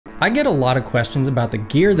I get a lot of questions about the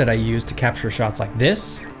gear that I use to capture shots like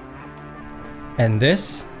this, and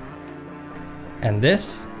this, and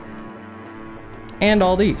this, and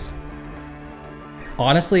all these.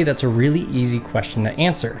 Honestly, that's a really easy question to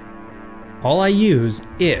answer. All I use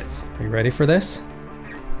is, are you ready for this?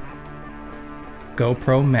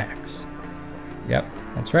 GoPro Max. Yep,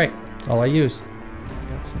 that's right, that's all I use.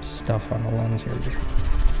 Got some stuff on the lens here, just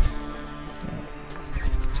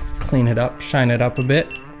clean it up, shine it up a bit.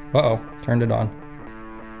 Uh-oh, turned it on.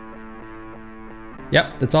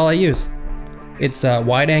 Yep, that's all I use. It's a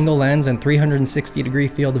wide angle lens and 360-degree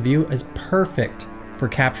field of view is perfect for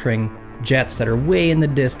capturing jets that are way in the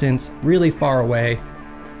distance, really far away.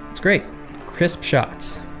 It's great, crisp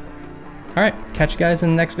shots. All right, catch you guys in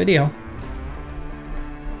the next video.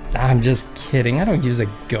 I'm just kidding, I don't use a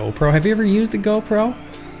GoPro. Have you ever used a GoPro?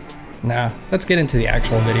 Nah, let's get into the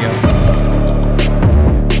actual video.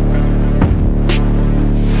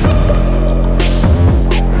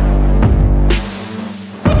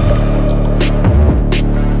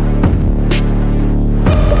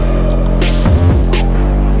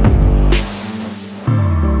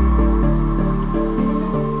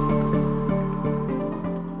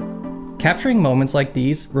 Capturing moments like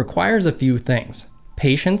these requires a few things: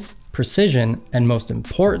 patience, precision, and most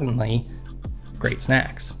importantly, great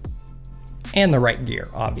snacks. And the right gear,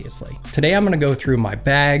 obviously. Today I'm gonna go through my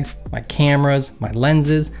bags, my cameras, my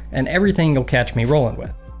lenses, and everything you'll catch me rolling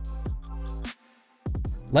with.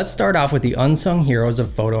 Let's start off with the unsung heroes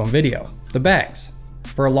of photo and video, the bags.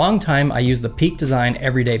 For a long time, I used the Peak Design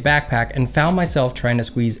everyday backpack and found myself trying to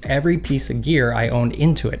squeeze every piece of gear I owned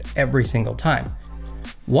into it every single time.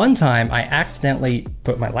 One time, I accidentally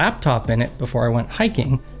put my laptop in it before I went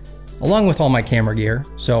hiking, along with all my camera gear,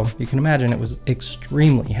 so you can imagine it was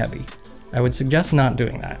extremely heavy. I would suggest not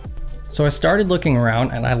doing that. So I started looking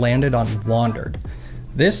around and I landed on Wandered.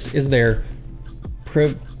 This is their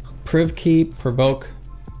Provoke.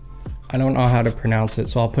 I don't know how to pronounce it,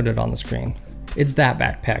 so I'll put it on the screen. It's that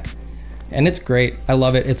backpack, and it's great. I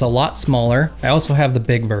love it. It's a lot smaller. I also have the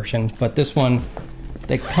big version, but this one,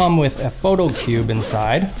 they come with a photo cube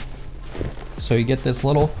inside. So you get this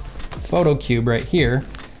little photo cube right here,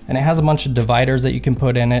 and it has a bunch of dividers that you can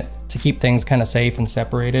put in it to keep things kind of safe and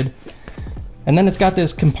separated. And then it's got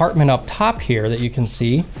this compartment up top here that you can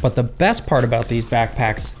see, but the best part about these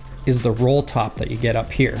backpacks is the roll top that you get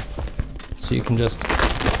up here. So you can just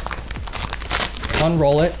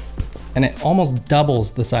unroll it, and it almost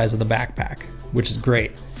doubles the size of the backpack, which is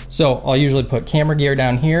great. So I'll usually put camera gear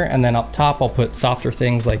down here, and then up top I'll put softer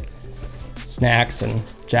things like snacks and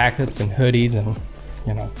jackets and hoodies and,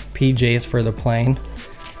 you know, PJs for the plane.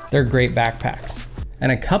 They're great backpacks.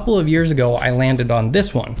 And a couple of years ago, I landed on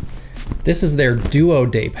this one. This is their Duo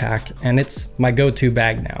Day Pack, and it's my go-to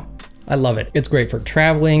bag now. I love it. It's great for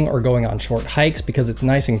traveling or going on short hikes because it's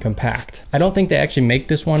nice and compact. I don't think they actually make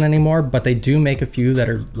this one anymore, but they do make a few that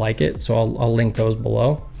are like it, so I'll link those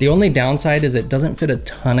below. The only downside is it doesn't fit a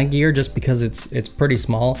ton of gear just because it's pretty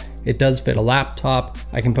small. It does fit a laptop.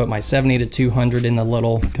 I can put my 70-200 in the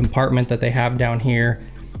little compartment that they have down here,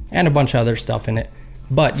 and a bunch of other stuff in it.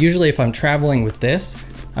 But usually if I'm traveling with this,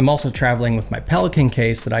 I'm also traveling with my Pelican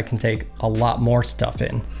case that I can take a lot more stuff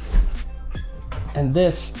in. And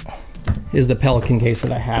this is the Pelican case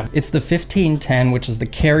that I have. It's the 1510, which is the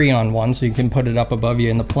carry-on one, so you can put it up above you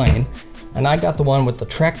in the plane. And I got the one with the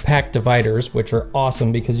Trek Pack dividers, which are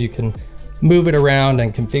awesome because you can move it around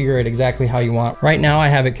and configure it exactly how you want. Right now I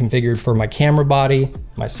have it configured for my camera body,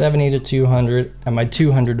 my 70-200, and my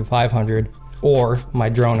 200-500, or my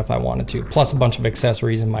drone if I wanted to, plus a bunch of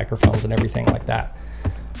accessories and microphones and everything like that.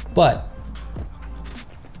 But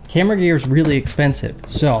camera gear is really expensive,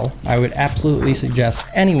 so I would absolutely suggest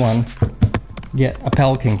anyone get a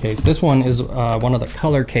Pelican case. This one is one of the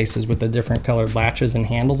color cases with the different colored latches and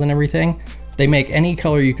handles and everything. They make any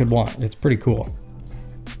color you could want. It's pretty cool.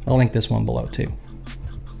 I'll link this one below too.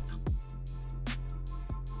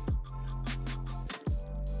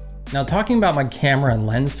 Now, talking about my camera and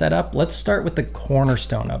lens setup, let's start with the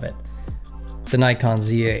cornerstone of it, the Nikon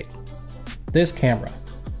Z8. This camera.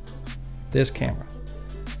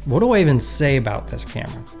 What do I even say about this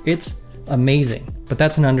camera? It's amazing, but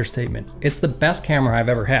that's an understatement. It's the best camera I've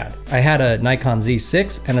ever had. I had a Nikon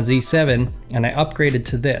Z6 and a Z7, and I upgraded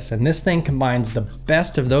to this, and this thing combines the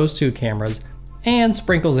best of those two cameras and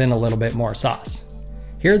sprinkles in a little bit more sauce.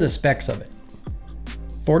 Here are the specs of it.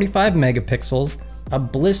 45 megapixels, a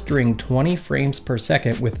blistering 20 frames per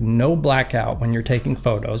second with no blackout when you're taking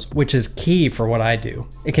photos, which is key for what I do.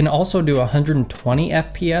 It can also do 120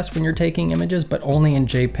 FPS when you're taking images, but only in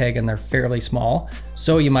JPEG and they're fairly small,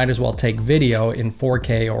 so you might as well take video in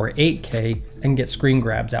 4K or 8K and get screen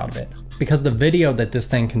grabs out of it. Because the video that this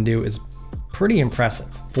thing can do is pretty impressive.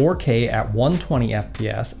 4K at 120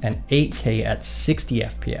 FPS and 8K at 60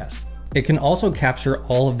 FPS. It can also capture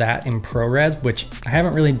all of that in ProRes, which I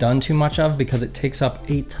haven't really done too much of because it takes up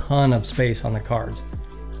a ton of space on the cards.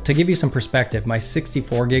 To give you some perspective, my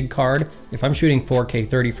 64 gig card, if I'm shooting 4K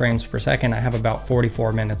 30 frames per second, I have about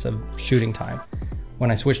 44 minutes of shooting time.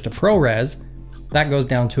 When I switch to ProRes, that goes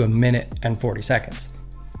down to 1 minute and 40 seconds.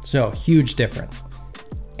 So huge difference.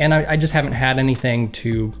 And I just haven't had anything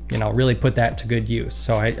to, really put that to good use.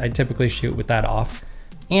 So I typically shoot with that off.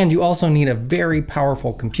 And you also need a very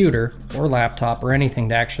powerful computer or laptop or anything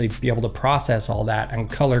to actually be able to process all that and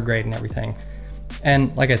color grade and everything.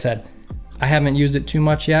 And like I said, I haven't used it too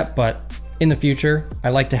much yet, but in the future, I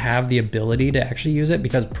like to have the ability to actually use it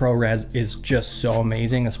because ProRes is just so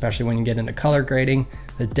amazing, especially when you get into color grading,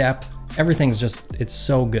 the depth, everything's it's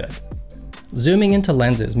so good. Zooming into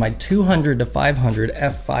lenses, my 200 to 500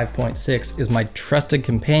 f5.6 is my trusted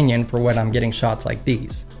companion for when I'm getting shots like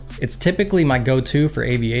these. It's typically my go-to for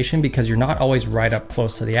aviation because you're not always right up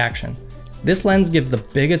close to the action. This lens gives the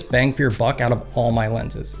biggest bang for your buck out of all my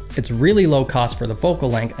lenses. It's really low cost for the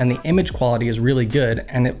focal length and the image quality is really good,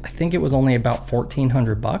 and I think it was only about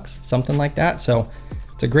 1,400 bucks, something like that, so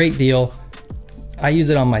it's a great deal. I use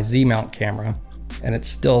it on my Z-mount camera and it's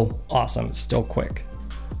still awesome, it's still quick.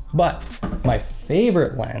 But my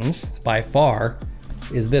favorite lens by far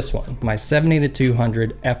is this one, my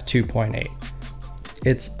 70-200 f2.8.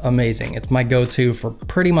 It's amazing. It's my go-to for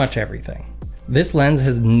pretty much everything. This lens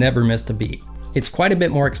has never missed a beat. It's quite a bit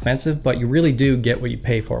more expensive, but you really do get what you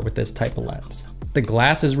pay for with this type of lens. The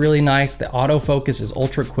glass is really nice, the autofocus is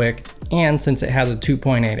ultra quick, and since it has a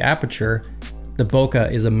 2.8 aperture, the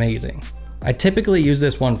bokeh is amazing. I typically use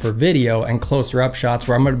this one for video and closer up shots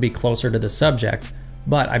where I'm going to be closer to the subject,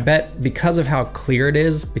 but I bet because of how clear it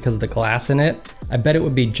is, because of the glass in it, I bet it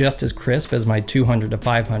would be just as crisp as my 200 to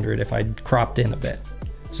 500 if I cropped in a bit.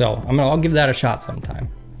 So I'll give that a shot sometime.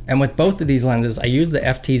 And with both of these lenses, I use the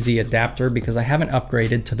FTZ adapter because I haven't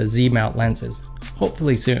upgraded to the Z-mount lenses.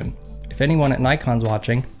 Hopefully soon. If anyone at Nikon's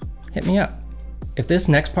watching, hit me up. If this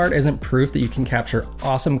next part isn't proof that you can capture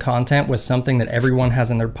awesome content with something that everyone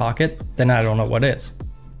has in their pocket, then I don't know what is.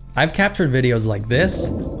 I've captured videos like this,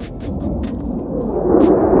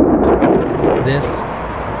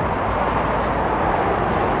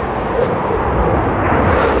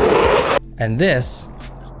 and this,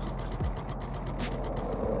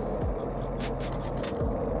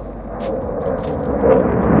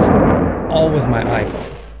 all with my iPhone.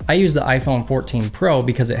 I use the iPhone 14 Pro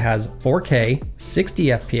because it has 4K, 60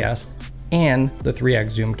 FPS, and the 3x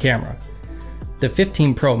zoom camera. The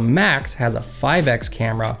 15 Pro Max has a 5x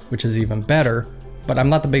camera, which is even better, but I'm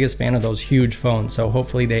not the biggest fan of those huge phones, so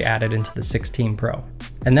hopefully they add it into the 16 Pro.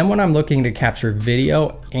 And then when I'm looking to capture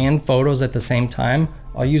video and photos at the same time,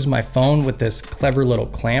 I'll use my phone with this clever little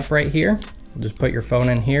clamp right here. Just put your phone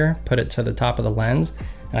in here, put it to the top of the lens,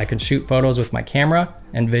 and I can shoot photos with my camera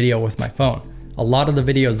and video with my phone. A lot of the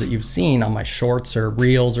videos that you've seen on my shorts or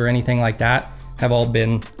reels or anything like that have all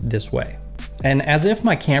been this way. And as if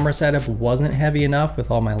my camera setup wasn't heavy enough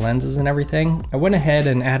with all my lenses and everything, I went ahead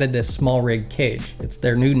and added this small rig cage. It's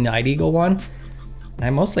their new Night Eagle one. And I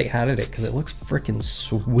mostly added it because it looks freaking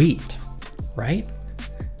sweet, right?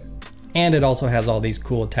 And it also has all these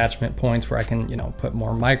cool attachment points where I can, put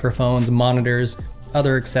more microphones, monitors,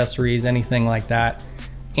 other accessories, anything like that.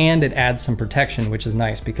 And it adds some protection, which is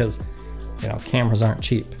nice because, cameras aren't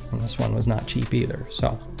cheap. And this one was not cheap either.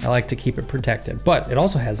 So I like to keep it protected. But it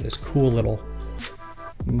also has this cool little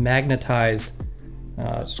magnetized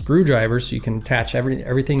screwdriver so you can attach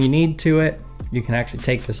everything you need to it. You can actually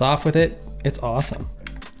take this off with it. It's awesome.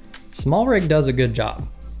 Small Rig does a good job.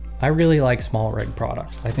 I really like Small Rig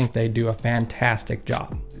products. I think they do a fantastic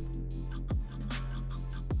job.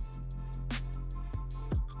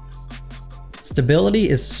 Stability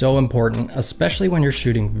is so important, especially when you're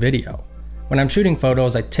shooting video. When I'm shooting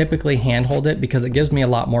photos, I typically handhold it because it gives me a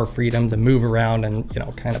lot more freedom to move around and,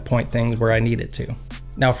 kind of point things where I need it to.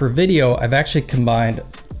 Now for video, I've actually combined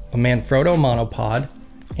a Manfrotto monopod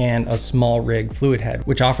and a Small Rig fluid head,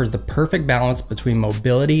 which offers the perfect balance between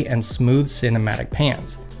mobility and smooth cinematic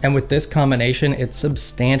pans. And with this combination, it's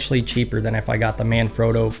substantially cheaper than if I got the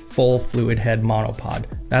Manfrotto full fluid head monopod.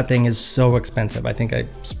 That thing is so expensive. I think I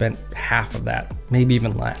spent half of that, maybe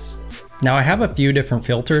even less. Now I have a few different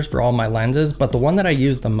filters for all my lenses, but the one that I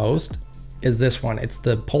use the most is this one. It's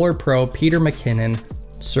the Polar Pro Peter McKinnon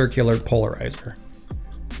circular polarizer.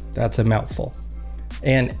 That's a mouthful.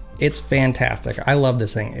 And it's fantastic. I love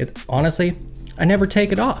this thing. Honestly, I never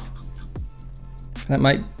take it off. That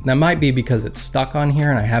might be because it's stuck on here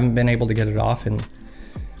and I haven't been able to get it off in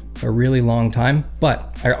a really long time,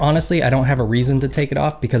 but honestly, I don't have a reason to take it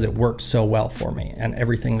off because it works so well for me and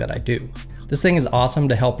everything that I do. This thing is awesome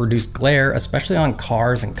to help reduce glare, especially on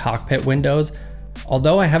cars and cockpit windows.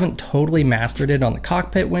 Although I haven't totally mastered it on the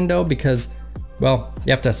cockpit window because, well,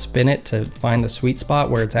 you have to spin it to find the sweet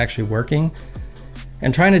spot where it's actually working.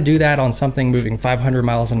 And trying to do that on something moving 500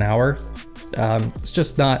 miles an hour, it's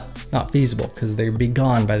just not feasible because they'd be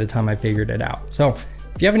gone by the time I figured it out. So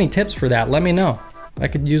if you have any tips for that, let me know. I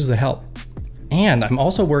could use the help. And I'm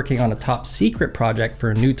also working on a top secret project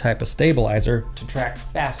for a new type of stabilizer to track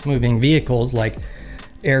fast moving vehicles like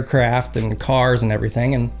aircraft and cars and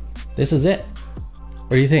everything. And this is it.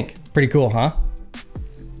 What do you think? Pretty cool, huh?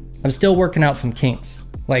 I'm still working out some kinks,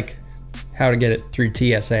 like how to get it through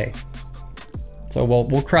TSA. So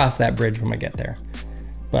we'll cross that bridge when we get there.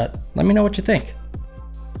 But let me know what you think.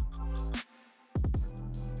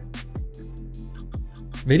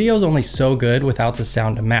 Video is only so good without the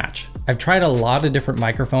sound to match. I've tried a lot of different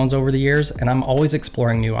microphones over the years and I'm always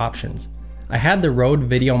exploring new options. I had the Rode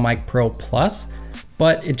VideoMic Pro Plus,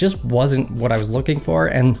 but it just wasn't what I was looking for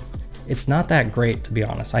and it's not that great, to be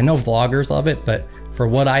honest. I know vloggers love it, but for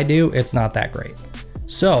what I do, it's not that great.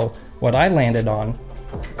 So what I landed on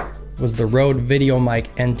was the Rode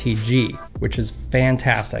VideoMic NTG, which is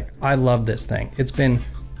fantastic. I love this thing. It's been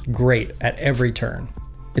great at every turn.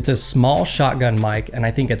 It's a small shotgun mic, and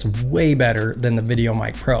I think it's way better than the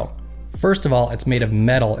VideoMic Pro. First of all, it's made of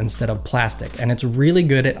metal instead of plastic, and it's really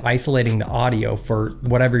good at isolating the audio for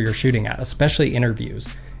whatever you're shooting at, especially interviews.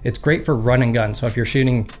 It's great for run and gun, so if you're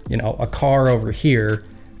shooting, a car over here,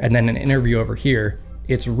 and then an interview over here,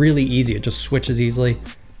 it's really easy. It just switches easily,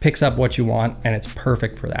 picks up what you want, and it's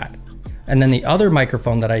perfect for that. And then the other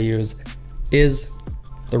microphone that I use is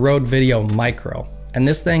the Rode Video Micro. And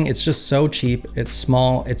this thing, it's just so cheap, it's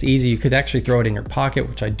small, it's easy. You could actually throw it in your pocket,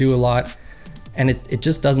 which I do a lot. And it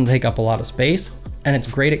just doesn't take up a lot of space. And it's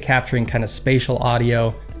great at capturing kind of spatial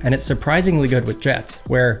audio. And it's surprisingly good with jets,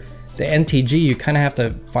 where the NTG, you kind of have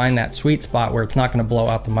to find that sweet spot where it's not gonna blow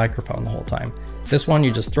out the microphone the whole time. This one,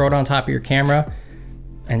 you just throw it on top of your camera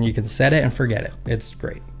and you can set it and forget it. It's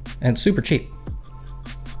great. And it's super cheap.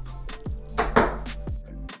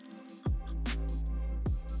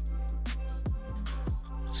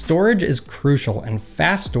 Storage is crucial, and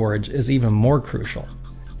fast storage is even more crucial.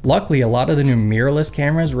 Luckily, a lot of the new mirrorless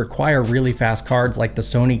cameras require really fast cards like the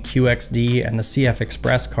Sony QXD and the CF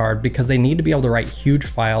Express card because they need to be able to write huge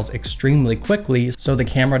files extremely quickly so the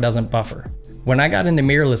camera doesn't buffer. When I got into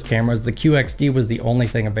mirrorless cameras, the QXD was the only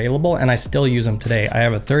thing available, and I still use them today. I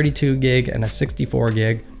have a 32 gig and a 64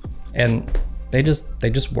 gig, and they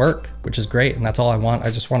just work, which is great, and that's all I want.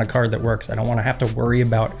 I just want a card that works. I don't want to have to worry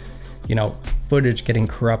about footage getting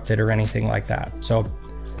corrupted or anything like that. So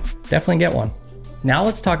definitely get one. Now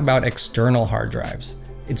let's talk about external hard drives.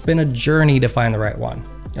 It's been a journey to find the right one.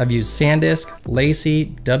 I've used SanDisk,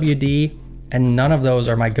 LaCie, WD, and none of those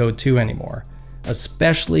are my go-to anymore,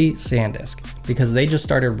 especially SanDisk, because they just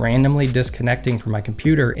started randomly disconnecting from my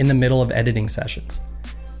computer in the middle of editing sessions.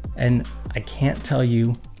 And I can't tell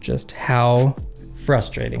you just how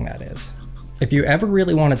frustrating that is. If you ever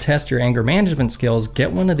really want to test your anger management skills,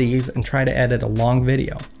 get one of these and try to edit a long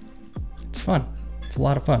video. It's fun. It's a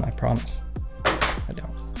lot of fun, I promise.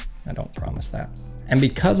 I don't promise that. And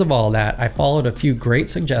because of all that, I followed a few great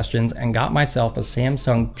suggestions and got myself a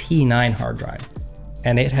Samsung T9 hard drive.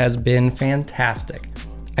 And it has been fantastic.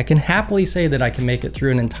 I can happily say that I can make it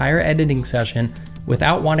through an entire editing session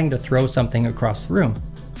without wanting to throw something across the room.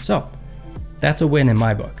 So that's a win in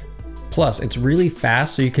my book. Plus, it's really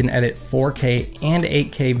fast, so you can edit 4K and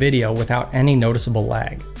 8K video without any noticeable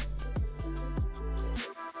lag.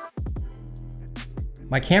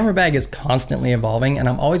 My camera bag is constantly evolving, and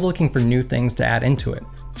I'm always looking for new things to add into it.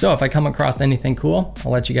 So if I come across anything cool,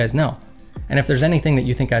 I'll let you guys know. And if there's anything that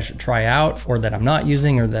you think I should try out, or that I'm not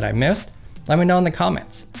using, or that I missed, let me know in the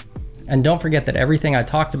comments. And don't forget that everything I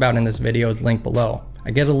talked about in this video is linked below.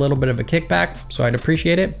 I get a little bit of a kickback, so I'd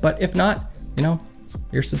appreciate it, but if not,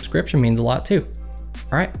 your subscription means a lot too.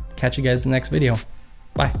 All right, catch you guys in the next video.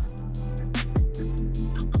 Bye.